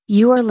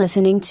You are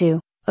listening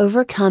to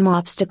Overcome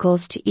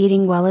Obstacles to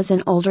Eating Well as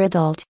an Older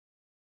Adult.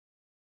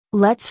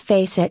 Let's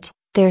face it,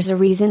 there's a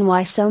reason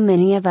why so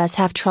many of us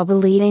have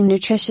trouble eating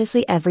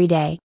nutritiously every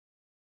day.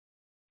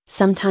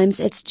 Sometimes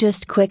it's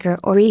just quicker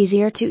or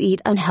easier to eat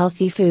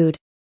unhealthy food.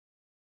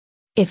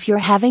 If you're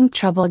having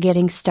trouble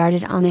getting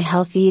started on a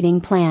healthy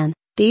eating plan,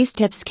 these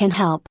tips can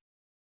help.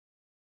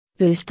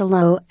 Boost the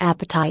low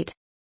appetite.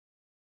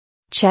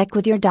 Check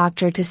with your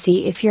doctor to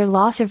see if your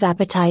loss of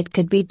appetite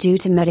could be due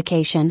to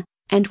medication,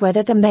 and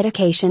whether the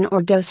medication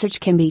or dosage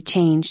can be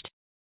changed.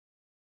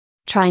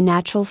 Try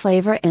natural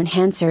flavor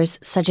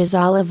enhancers such as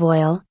olive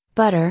oil,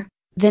 butter,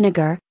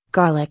 vinegar,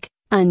 garlic,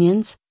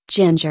 onions,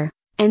 ginger,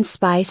 and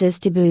spices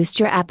to boost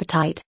your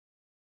appetite.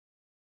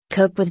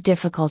 Cope with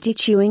difficulty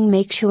chewing.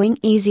 Make chewing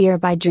easier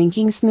by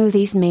drinking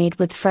smoothies made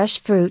with fresh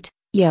fruit,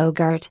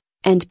 yogurt,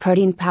 and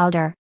protein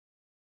powder.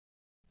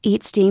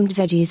 Eat steamed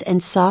veggies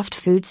and soft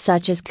foods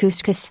such as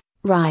couscous,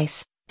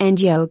 rice, and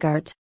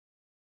yogurt.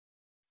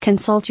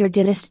 Consult your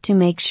dentist to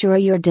make sure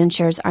your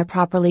dentures are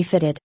properly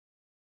fitted.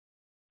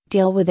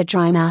 Deal with a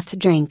dry mouth.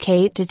 Drink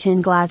 8 to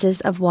 10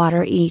 glasses of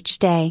water each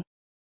day.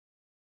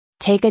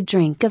 Take a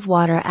drink of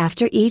water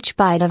after each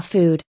bite of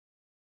food.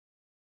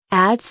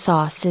 Add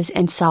sauces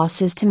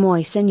to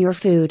moisten your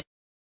food.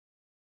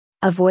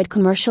 Avoid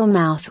commercial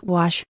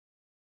mouthwash.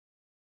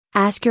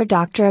 Ask your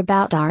doctor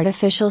about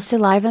artificial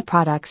saliva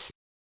products.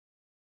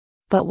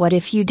 But what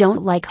if you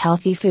don't like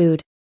healthy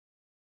food?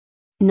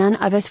 None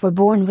of us were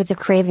born with a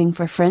craving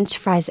for French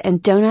fries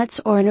and donuts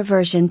or an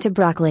aversion to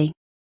broccoli.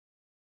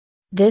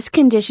 This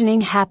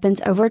conditioning happens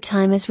over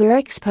time as we're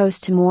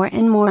exposed to more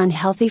and more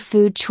unhealthy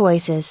food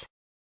choices.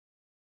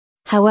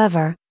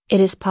 However, it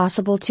is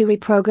possible to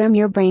reprogram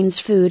your brain's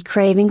food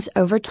cravings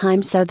over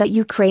time so that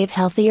you crave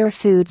healthier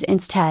foods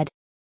instead.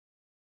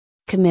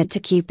 Commit to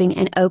keeping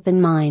an open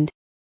mind.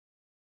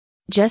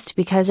 Just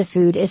because a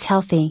food is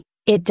healthy,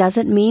 it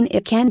doesn't mean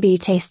it can be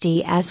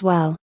tasty as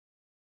well.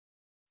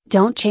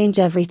 Don't change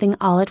everything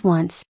all at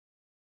once.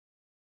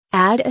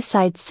 Add a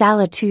side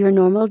salad to your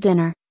normal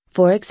dinner,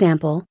 for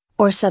example,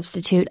 or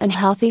substitute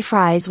unhealthy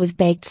fries with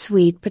baked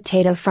sweet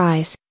potato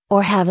fries,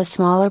 or have a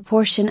smaller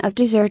portion of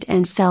dessert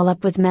and fill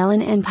up with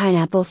melon and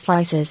pineapple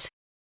slices.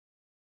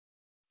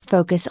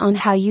 Focus on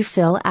how you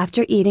feel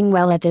after eating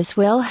well. This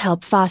will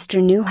help foster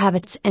new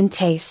habits and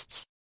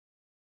tastes.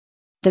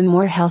 The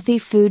more healthy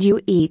food you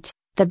eat,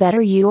 the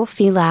better you'll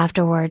feel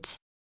afterwards.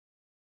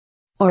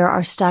 Or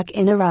are stuck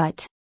in a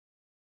rut.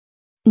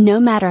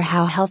 No matter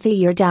how healthy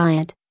your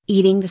diet,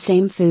 eating the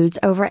same foods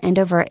over and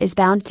over is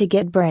bound to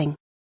get boring.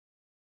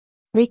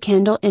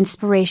 Rekindle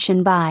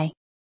inspiration by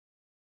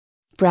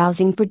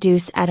browsing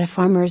produce at a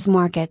farmer's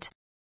market,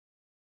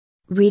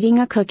 reading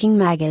a cooking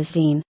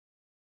magazine,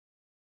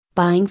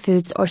 buying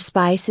foods or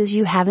spices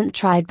you haven't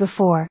tried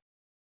before,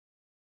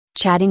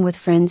 chatting with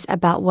friends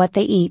about what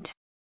they eat.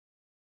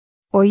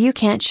 Or you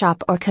can't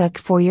shop or cook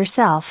for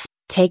yourself,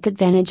 take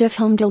advantage of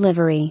home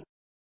delivery.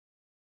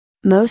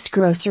 Most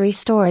grocery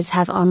stores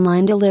have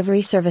online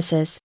delivery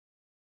services.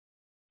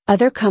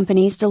 Other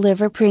companies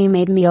deliver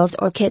pre-made meals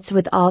or kits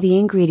with all the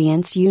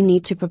ingredients you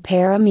need to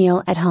prepare a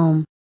meal at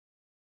home.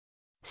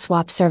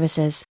 Swap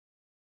services.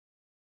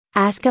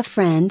 Ask a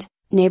friend,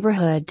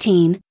 neighborhood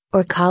teen,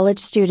 or college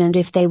student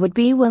if they would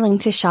be willing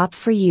to shop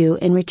for you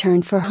in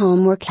return for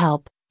homework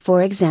help,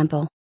 for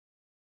example.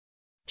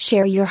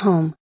 Share your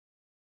home.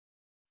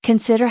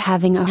 Consider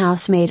having a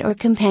housemate or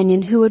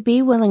companion who would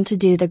be willing to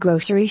do the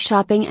grocery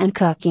shopping and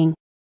cooking.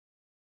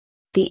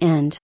 The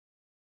end.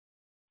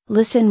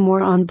 Listen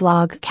more on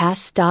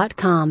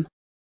blogcasts.com.